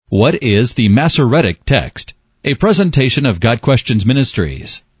What is the Masoretic Text? A presentation of God Questions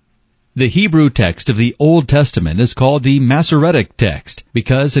Ministries. The Hebrew text of the Old Testament is called the Masoretic Text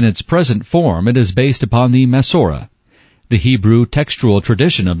because in its present form it is based upon the Masorah, the Hebrew textual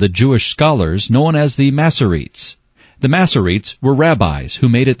tradition of the Jewish scholars known as the Masoretes. The Masoretes were rabbis who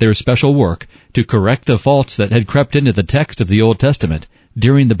made it their special work to correct the faults that had crept into the text of the Old Testament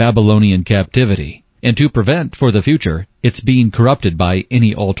during the Babylonian captivity, and to prevent, for the future, its being corrupted by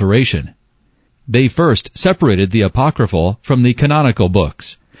any alteration. They first separated the apocryphal from the canonical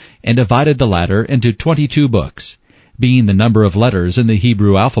books, and divided the latter into 22 books, being the number of letters in the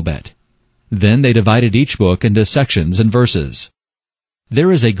Hebrew alphabet. Then they divided each book into sections and verses.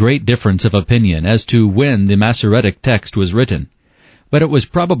 There is a great difference of opinion as to when the Masoretic text was written, but it was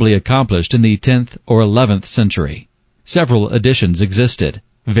probably accomplished in the 10th or 11th century. Several editions existed,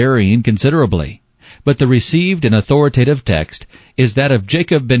 varying considerably, but the received and authoritative text is that of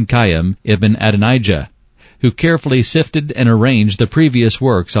Jacob ben Chaim ibn Adonijah, who carefully sifted and arranged the previous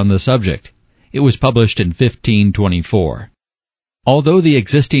works on the subject. It was published in 1524. Although the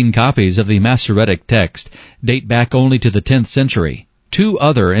existing copies of the Masoretic text date back only to the 10th century, two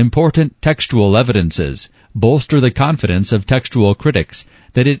other important textual evidences bolster the confidence of textual critics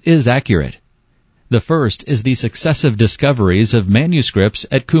that it is accurate. The first is the successive discoveries of manuscripts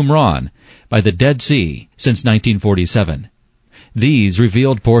at Qumran by the Dead Sea since 1947. These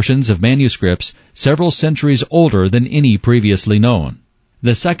revealed portions of manuscripts several centuries older than any previously known.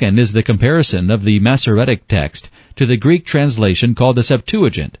 The second is the comparison of the Masoretic text to the Greek translation called the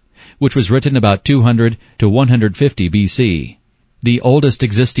Septuagint, which was written about 200 to 150 BC. The oldest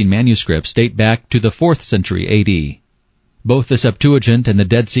existing manuscripts date back to the 4th century AD. Both the Septuagint and the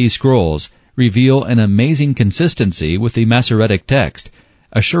Dead Sea Scrolls reveal an amazing consistency with the Masoretic text,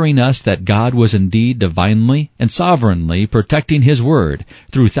 assuring us that God was indeed divinely and sovereignly protecting His Word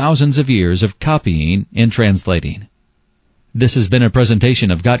through thousands of years of copying and translating. This has been a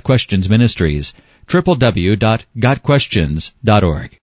presentation of God Questions Ministries, www.godquestions.org.